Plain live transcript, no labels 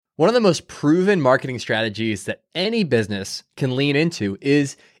One of the most proven marketing strategies that any business can lean into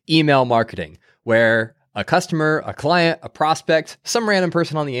is email marketing, where a customer, a client, a prospect, some random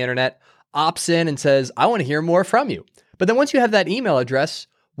person on the internet opts in and says, I want to hear more from you. But then once you have that email address,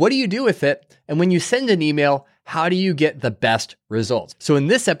 what do you do with it? And when you send an email, how do you get the best results? So in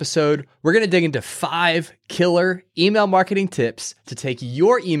this episode, we're going to dig into 5 killer email marketing tips to take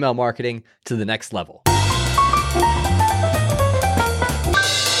your email marketing to the next level.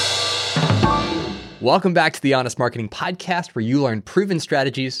 Welcome back to the Honest Marketing Podcast, where you learn proven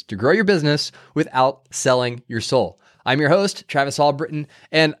strategies to grow your business without selling your soul. I'm your host, Travis Albritton,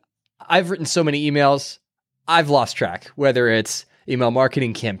 and I've written so many emails, I've lost track, whether it's email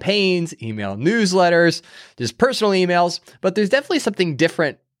marketing campaigns, email newsletters, just personal emails, but there's definitely something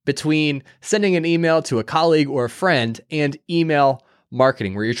different between sending an email to a colleague or a friend and email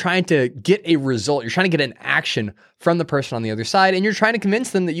marketing, where you're trying to get a result, you're trying to get an action from the person on the other side, and you're trying to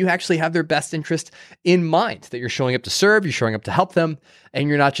convince them that you actually have their best interest in mind, that you're showing up to serve, you're showing up to help them, and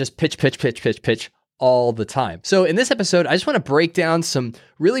you're not just pitch all the time. So in this episode, I just want to break down some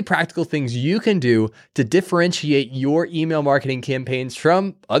really practical things you can do to differentiate your email marketing campaigns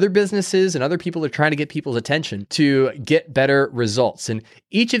from other businesses and other people that are trying to get people's attention to get better results. And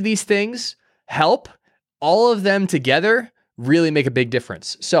each of these things help. All of them together really make a big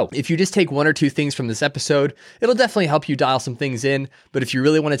difference. So if you just take 1 or 2 things from this episode, it'll definitely help you dial some things in. But if you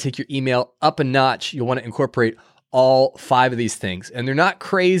really want to take your email up a notch, you'll want to incorporate all 5 of these things. And they're not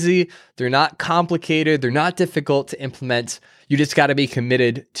crazy, they're not complicated, they're not difficult to implement. You just got to be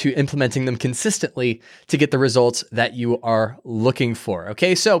committed to implementing them consistently to get the results that you are looking for.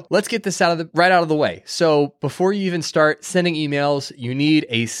 Okay, so let's get this out of the way. So before you even start sending emails, you need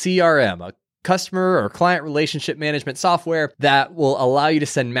a CRM, a customer or client relationship management software that will allow you to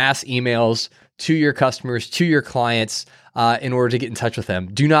send mass emails to your customers, to your clients, in order to get in touch with them.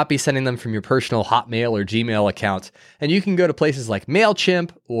 Do not be sending them from your personal Hotmail or Gmail account. And you can go to places like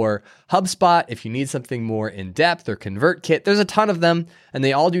MailChimp or HubSpot if you need something more in depth, or ConvertKit. There's a ton of them, and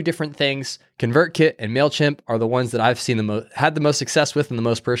they all do different things. ConvertKit and MailChimp are the ones that I've seen had the most success with and the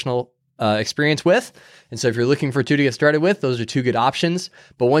most personal experience with. And so if you're looking for 2 to get started with, those are 2 good options.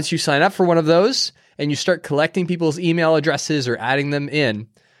 But once you sign up for one of those and you start collecting people's email addresses or adding them in,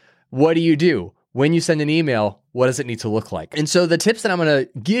 what do? When you send an email, what does it need to look like? And so the tips that I'm going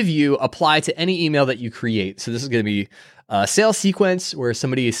to give you apply to any email that you create. So this is going to be a sales sequence where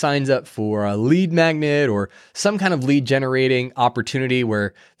somebody signs up for a lead magnet or some kind of lead generating opportunity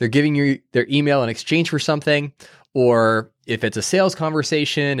where they're giving you their email in exchange for something. Or if it's a sales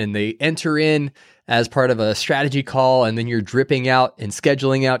conversation and they enter in as part of a strategy call, and then you're dripping out and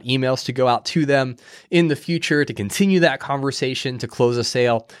scheduling out emails to go out to them in the future to continue that conversation to close a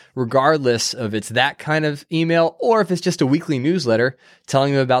sale, regardless of it's that kind of email or if it's just a weekly newsletter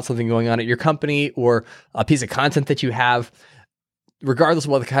telling them about something going on at your company or a piece of content that you have. Regardless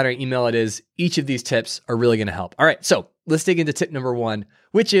of what the kind of email it is, each of these tips are really going to help. All right, so let's dig into tip number 1,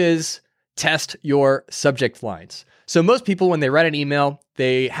 which is test your subject lines. So most people, when they write an email,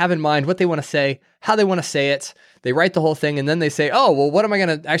 they have in mind what they want to say, how they want to say it. They write the whole thing, and then they say, oh, well, what am I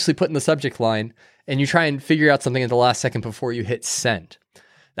going to actually put in the subject line? And you try and figure out something at the last second before you hit send.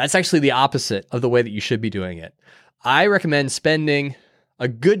 That's actually the opposite of the way that you should be doing it. I recommend spending a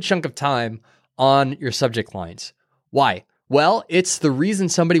good chunk of time on your subject lines. Why? Well, it's the reason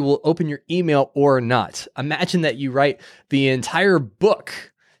somebody will open your email or not. Imagine that you write the entire book.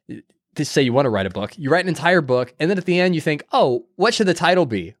 To say you want to write a book, you write an entire book, and then at the end you think, oh, what should the title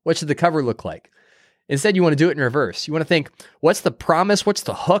be? What should the cover look like? Instead, you want to do it in reverse. You want to think, what's the promise? What's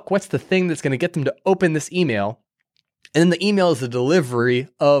the hook? What's the thing that's going to get them to open this email? And then the email is the delivery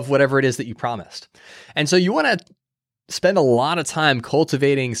of whatever it is that you promised. And so you want to spend a lot of time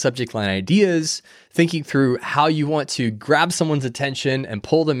cultivating subject line ideas, thinking through how you want to grab someone's attention and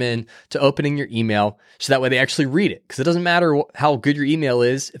pull them in to opening your email so that way they actually read it. Because it doesn't matter how good your email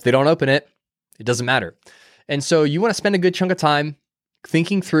is. If they don't open it, it doesn't matter. And so you want to spend a good chunk of time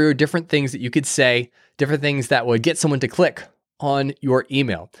thinking through different things that you could say, different things that would get someone to click on your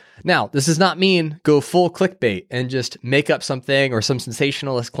email. Now, this does not mean go full clickbait and just make up something or some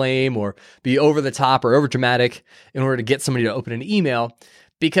sensationalist claim or be over the top or over dramatic in order to get somebody to open an email,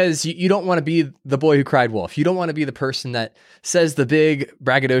 because you don't want to be the boy who cried wolf. You don't want to be the person that says the big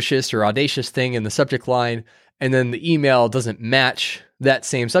braggadocious or audacious thing in the subject line, and then the email doesn't match that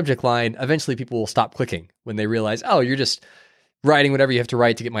same subject line. Eventually people will stop clicking when they realize, oh, you're just writing whatever you have to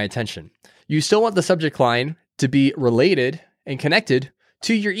write to get my attention. You still want the subject line to be related and connected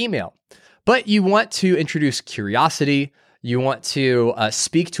to your email. But you want to introduce curiosity. You want to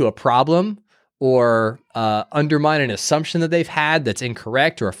speak to a problem or undermine an assumption that they've had that's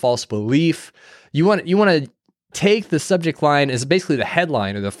incorrect or a false belief. You want to take the subject line as basically the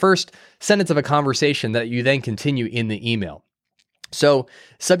headline or the first sentence of a conversation that you then continue in the email. So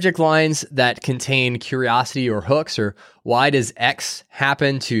subject lines that contain curiosity or hooks, or why does X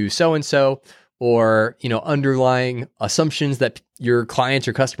happen to so-and-so, or, underlying assumptions that your clients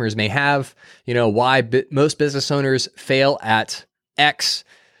or customers may have, why most business owners fail at X.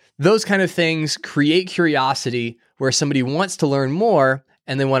 Those kind of things create curiosity where somebody wants to learn more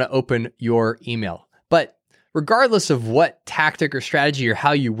and they want to open your email. But regardless of what tactic or strategy or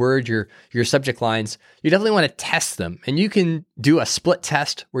how you word your subject lines, you definitely want to test them. And you can do a split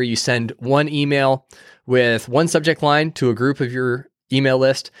test where you send one email with one subject line to a group of your email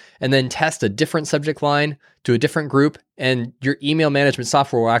list, and then test a different subject line to a different group. And your email management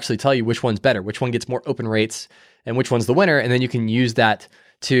software will actually tell you which one's better, which one gets more open rates, and which one's the winner. And then you can use that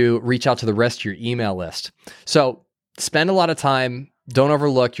to reach out to the rest of your email list. So spend a lot of time. Don't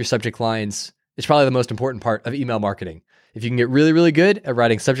overlook your subject lines. It's probably the most important part of email marketing. If you can get really, really good at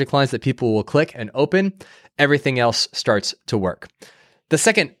writing subject lines that people will click and open, everything else starts to work. The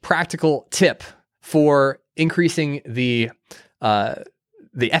second practical tip for increasing the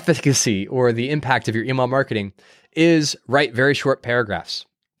efficacy or the impact of your email marketing is write very short paragraphs.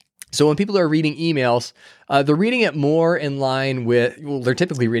 So when people are reading emails, they're reading it more in line with, they're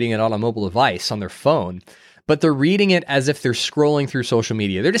typically reading it on a mobile device on their phone, but they're reading it as if they're scrolling through social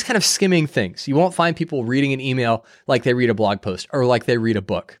media. They're just kind of skimming things. You won't find people reading an email like they read a blog post or like they read a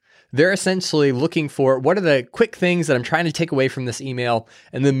book. They're essentially looking for, what are the quick things that I'm trying to take away from this email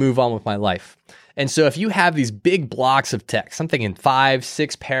and then move on with my life. And so if you have these big blocks of text, something in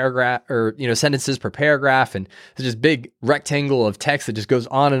 5-6 paragraph or sentences per paragraph, and it's just big rectangle of text that just goes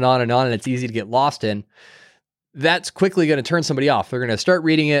on and on and on, and it's easy to get lost in, that's quickly going to turn somebody off. They're going to start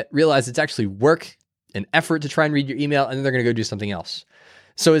reading it, realize it's actually work and effort to try and read your email, and then they're going to go do something else.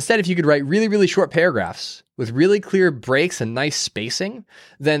 So instead, if you could write really, really short paragraphs with really clear breaks and nice spacing,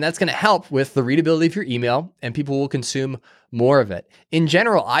 then that's going to help with the readability of your email, and people will consume more of it. In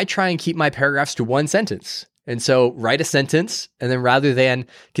general, I try and keep my paragraphs to one sentence. And so write a sentence, and then rather than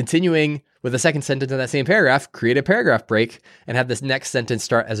continuing with a second sentence in that same paragraph, create a paragraph break and have this next sentence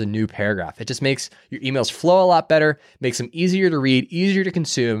start as a new paragraph. It just makes your emails flow a lot better, makes them easier to read, easier to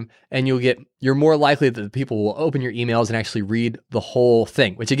consume, and you're more likely that the people will open your emails and actually read the whole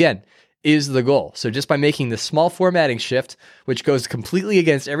thing, which again is the goal. So just by making this small formatting shift, which goes completely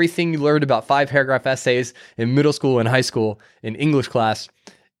against everything you learned about 5-paragraph essays in middle school and high school in English class,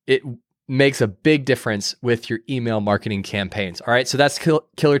 it makes a big difference with your email marketing campaigns. All right, so that's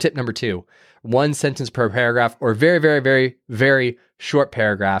killer tip number 2. One sentence per paragraph, or very, very, very, very short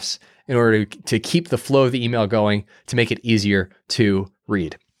paragraphs in order to keep the flow of the email going to make it easier to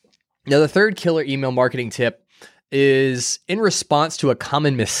read. Now, the third killer email marketing tip is in response to a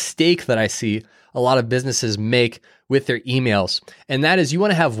common mistake that I see a lot of businesses make with their emails. And that is, you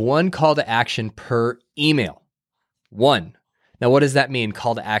want to have one call to action per email. One. Now, what does that mean,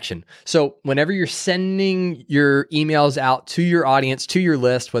 call to action? So whenever you're sending your emails out to your audience, to your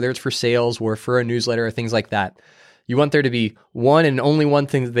list, whether it's for sales or for a newsletter or things like that, you want there to be one and only one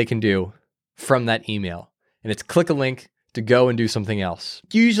thing that they can do from that email. And it's click a link to go and do something else.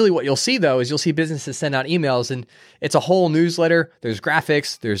 Usually what you'll see though is you'll see businesses send out emails and it's a whole newsletter. There's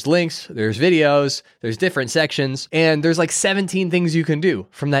graphics, there's links, there's videos, there's different sections, and there's like 17 things you can do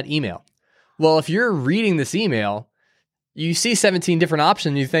from that email. Well, if you're reading this email, you see 17 different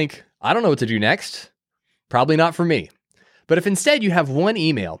options and you think, I don't know what to do next. Probably not for me. But if instead you have one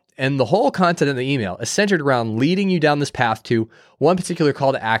email and the whole content of the email is centered around leading you down this path to one particular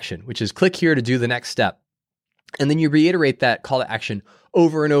call to action, which is click here to do the next step, and then you reiterate that call to action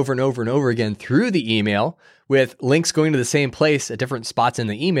over and over and over and over again through the email with links going to the same place at different spots in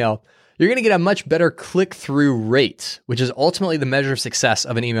the email, you're going to get a much better click-through rate, which is ultimately the measure of success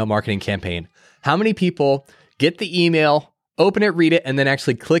of an email marketing campaign. How many people get the email, open it, read it, and then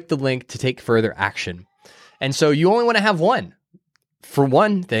actually click the link to take further action? And so you only want to have one. For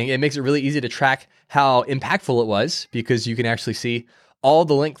one thing, it makes it really easy to track how impactful it was because you can actually see all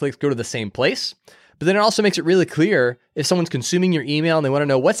the link clicks go to the same place. But then it also makes it really clear if someone's consuming your email and they want to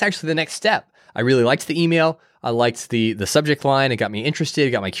know what's actually the next step. I really liked the email. I liked the subject line. It got me interested.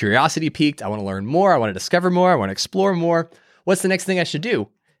 It got my curiosity piqued. I want to learn more. I want to discover more. I want to explore more. What's the next thing I should do?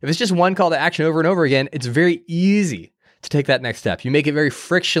 If it's just one call to action over and over again, it's very easy to take that next step. You make it very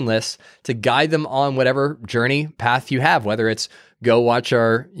frictionless to guide them on whatever journey path you have, whether it's go watch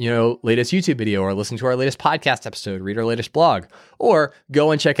our, latest YouTube video, or listen to our latest podcast episode, read our latest blog, or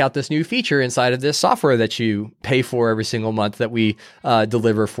go and check out this new feature inside of this software that you pay for every single month that we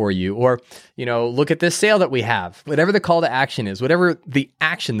deliver for you, or, look at this sale that we have. Whatever the call to action is, whatever the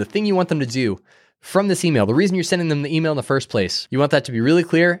action, the thing you want them to do from this email, the reason you're sending them the email in the first place, you want that to be really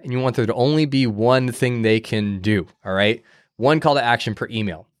clear, and you want there to only be one thing they can do, all right? One call to action per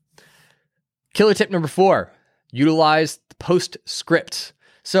email. Killer tip number 4, utilize the postscript.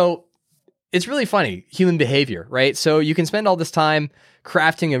 So it's really funny, human behavior, right? So you can spend all this time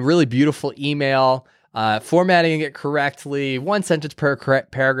crafting a really beautiful email, formatting it correctly, one sentence per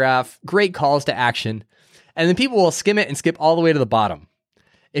paragraph, great calls to action, and then people will skim it and skip all the way to the bottom.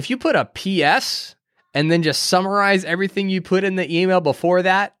 If you put a PS and then just summarize everything you put in the email before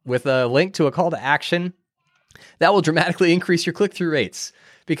that with a link to a call to action, that will dramatically increase your click-through rates,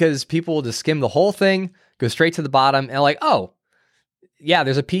 because people will just skim the whole thing, go straight to the bottom, and like, oh, yeah,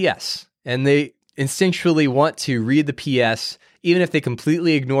 there's a PS. And they instinctually want to read the PS, even if they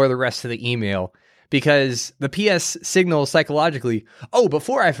completely ignore the rest of the email, because the PS signals psychologically, oh,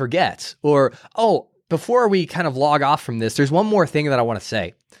 before I forget, or, oh, before we kind of log off from this, there's one more thing that I want to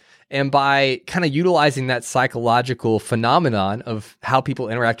say. And by kind of utilizing that psychological phenomenon of how people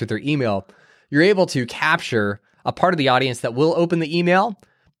interact with their email, you're able to capture a part of the audience that will open the email,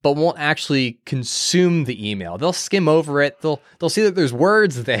 but won't actually consume the email. They'll skim over it. They'll see that there's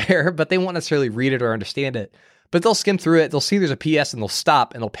words there, but they won't necessarily read it or understand it. But they'll skim through it. They'll see there's a PS and they'll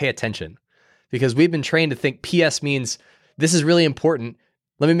stop and they'll pay attention, because we've been trained to think PS means this is really important.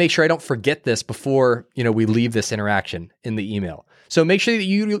 Let me make sure I don't forget this before, we leave this interaction in the email. So make sure that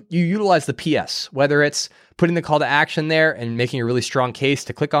you utilize the PS, whether it's putting the call to action there and making a really strong case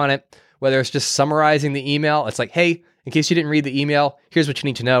to click on it, whether it's just summarizing the email. It's like, hey, in case you didn't read the email, here's what you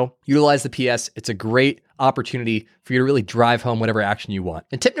need to know. Utilize the PS. It's a great opportunity for you to really drive home whatever action you want.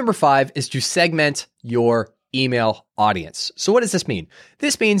 And tip number 5 is to segment your email audience. So what does this mean?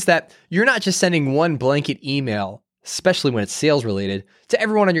 This means that you're not just sending one blanket email, especially when it's sales related, to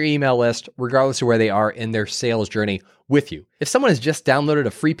everyone on your email list, regardless of where they are in their sales journey with you. If someone has just downloaded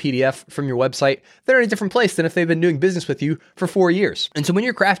a free PDF from your website, they're in a different place than if they've been doing business with you for 4 years. And so when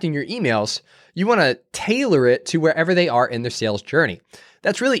you're crafting your emails, you want to tailor it to wherever they are in their sales journey.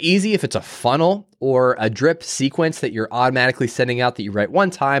 That's really easy if it's a funnel or a drip sequence that you're automatically sending out that you write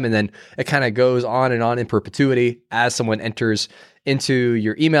one time and then it kind of goes on and on in perpetuity as someone enters into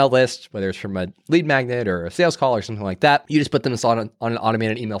your email list, whether it's from a lead magnet or a sales call or something like that. You just put them on an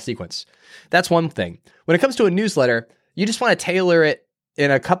automated email sequence. That's one thing. When it comes to a newsletter, you just want to tailor it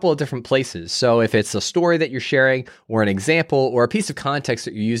in a couple of different places. So if it's a story that you're sharing or an example or a piece of context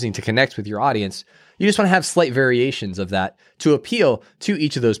that you're using to connect with your audience, you just want to have slight variations of that to appeal to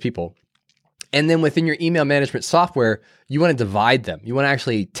each of those people. And then within your email management software, you want to divide them. You want to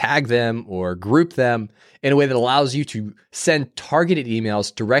actually tag them or group them in a way that allows you to send targeted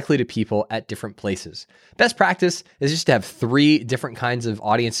emails directly to people at different places. Best practice is just to have 3 different kinds of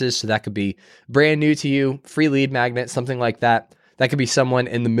audiences. So that could be brand new to you, free lead magnet, something like that. That could be someone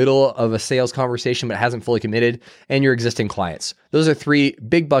in the middle of a sales conversation but hasn't fully committed, and your existing clients. Those are 3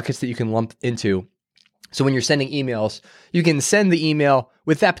 big buckets that you can lump into. So when you're sending emails, you can send the email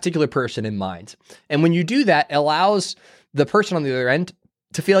with that particular person in mind. And when you do that, it allows the person on the other end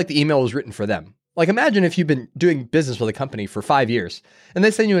to feel like the email was written for them. Like imagine if you've been doing business with a company for 5 years and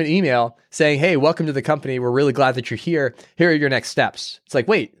they send you an email saying, hey, welcome to the company. We're really glad that you're here. Here are your next steps. It's like,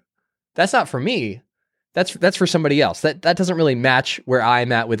 wait, that's not for me. That's for somebody else. That doesn't really match where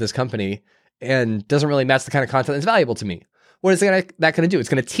I'm at with this company and doesn't really match the kind of content that's valuable to me. What is that going to do? It's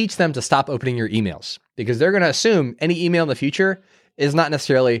going to teach them to stop opening your emails because they're going to assume any email in the future is not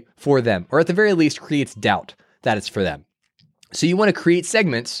necessarily for them, or at the very least creates doubt that it's for them. So you want to create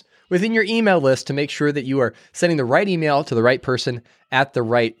segments within your email list to make sure that you are sending the right email to the right person at the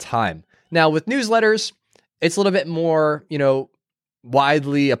right time. Now with newsletters, it's a little bit more,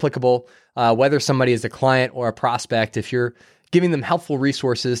 widely applicable, whether somebody is a client or a prospect. If you're giving them helpful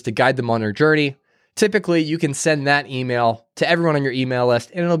resources to guide them on their journey, typically you can send that email to everyone on your email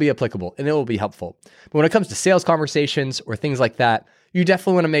list and it'll be applicable and it will be helpful. But when it comes to sales conversations or things like that, you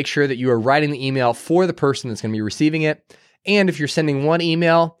definitely want to make sure that you are writing the email for the person that's going to be receiving it. And if you're sending one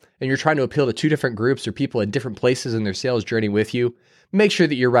email and you're trying to appeal to 2 different groups or people in different places in their sales journey with you, make sure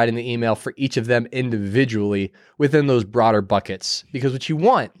that you're writing the email for each of them individually within those broader buckets. Because what you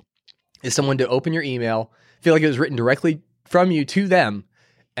want is someone to open your email, feel like it was written directly from you to them,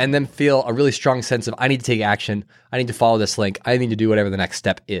 and then feel a really strong sense of, I need to take action. I need to follow this link. I need to do whatever the next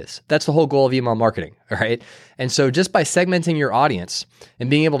step is. That's the whole goal of email marketing, all right? And so just by segmenting your audience and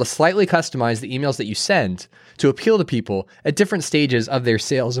being able to slightly customize the emails that you send to appeal to people at different stages of their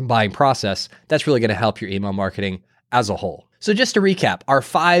sales and buying process, that's really going to help your email marketing as a whole. So just to recap, our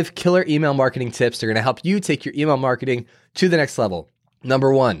 5 killer email marketing tips are going to help you take your email marketing to the next level.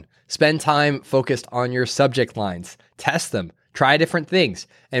 Number 1, spend time focused on your subject lines. Test them, try different things,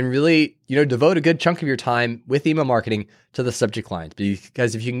 and really, devote a good chunk of your time with email marketing to the subject lines.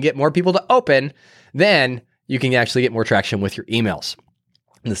 Because if you can get more people to open, then you can actually get more traction with your emails.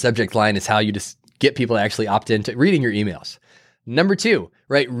 And the subject line is how you just get people to actually opt into reading your emails. Number 2,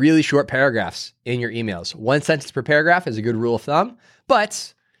 write really short paragraphs in your emails. 1 sentence per paragraph is a good rule of thumb,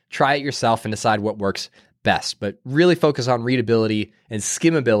 but try it yourself and decide what works best. But really focus on readability and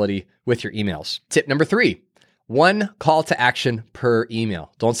skimmability with your emails. Tip number 3, 1 call to action per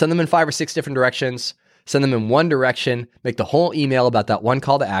email. Don't send them in 5 or 6 different directions. Send them in one direction. Make the whole email about that one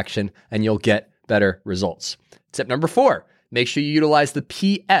call to action, and you'll get better results. Tip number 4, make sure you utilize the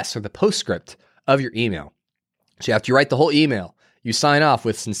PS or the postscript of your email. So after you write the whole email, you sign off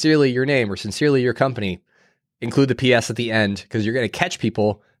with sincerely your name or sincerely your company. Include the PS at the end, because you're going to catch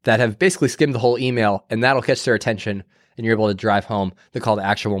people that have basically skimmed the whole email, and that'll catch their attention, and you're able to drive home the call to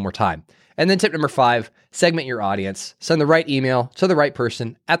action one more time. And then tip number 5, segment your audience. Send the right email to the right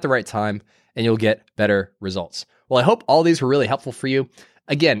person at the right time, and you'll get better results. Well, I hope all these were really helpful for you.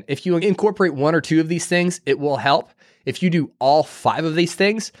 Again, if you incorporate 1 or 2 of these things, it will help. If you do all 5 of these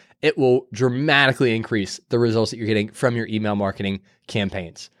things, it will dramatically increase the results that you're getting from your email marketing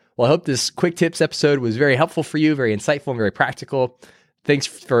campaigns. Well, I hope this quick tips episode was very helpful for you, very insightful and very practical. Thanks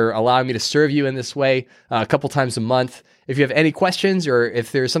for allowing me to serve you in this way a couple times a month. If you have any questions or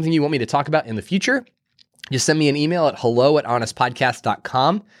if there's something you want me to talk about in the future, just send me an email at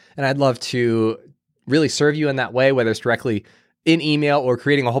hello@honestpodcast.com, and I'd love to really serve you in that way, whether it's directly in email or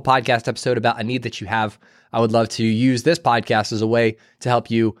creating a whole podcast episode about a need that you have. I would love to use this podcast as a way to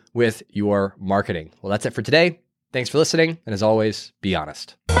help you with your marketing. Well, that's it for today. Thanks for listening. And as always, be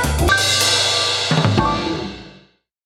honest.